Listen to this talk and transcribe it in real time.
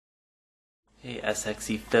Hey,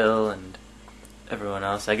 SXE Phil and everyone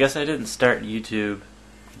else. I guess I didn't start YouTube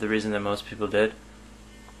for the reason that most people did.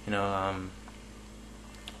 You know,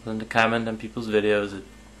 wasn't to comment on people's videos. It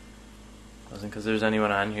wasn't because there's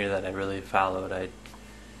anyone on here that I really followed. I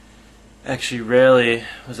actually rarely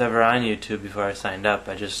was ever on YouTube before I signed up.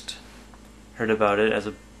 I just heard about it as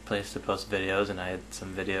a place to post videos, and I had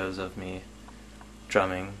some videos of me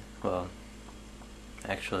drumming. Well,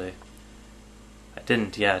 actually, I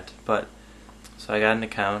didn't yet, but so I got an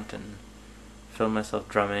account and filmed myself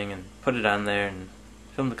drumming and put it on there, and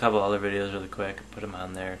filmed a couple other videos really quick and put them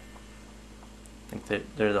on there. I think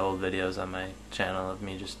they're the old videos on my channel of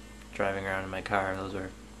me just driving around in my car. Those are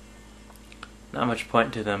not much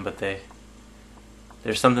point to them, but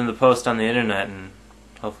there's something to post on the internet, and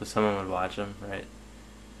hopefully someone would watch them, right?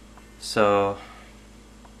 So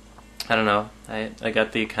I don't know. I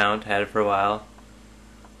got the account, had it for a while.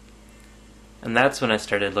 And that's when I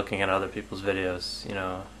started looking at other people's videos, you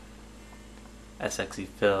know, SXE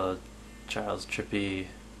Phil, Charles Trippy,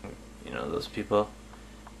 you know, those people.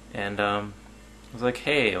 And I was like,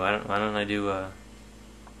 hey, why don't I do a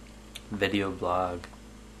video blog?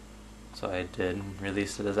 So I did, and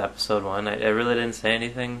released it as episode 1. I really didn't say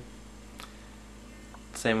anything.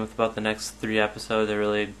 Same with about the next 3 episodes. I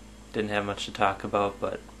really didn't have much to talk about,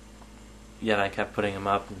 but yet I kept putting them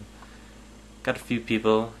up, and got a few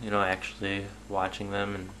people, you know, actually watching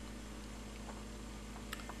them, and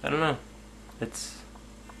I don't know. It's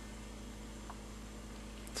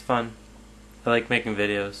fun. I like making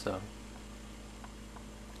videos, so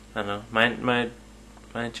I don't know.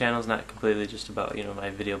 My channel's not completely just about, you know,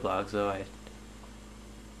 my video blogs, though. I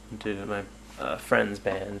went to my friend's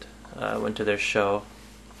band. Went to their show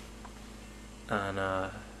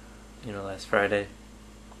on you know, last Friday,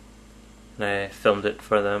 and I filmed it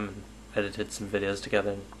for them and edited some videos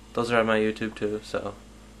together, and those are on my YouTube too, so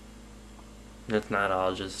it's not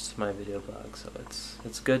all just my video blog, so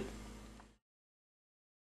it's good.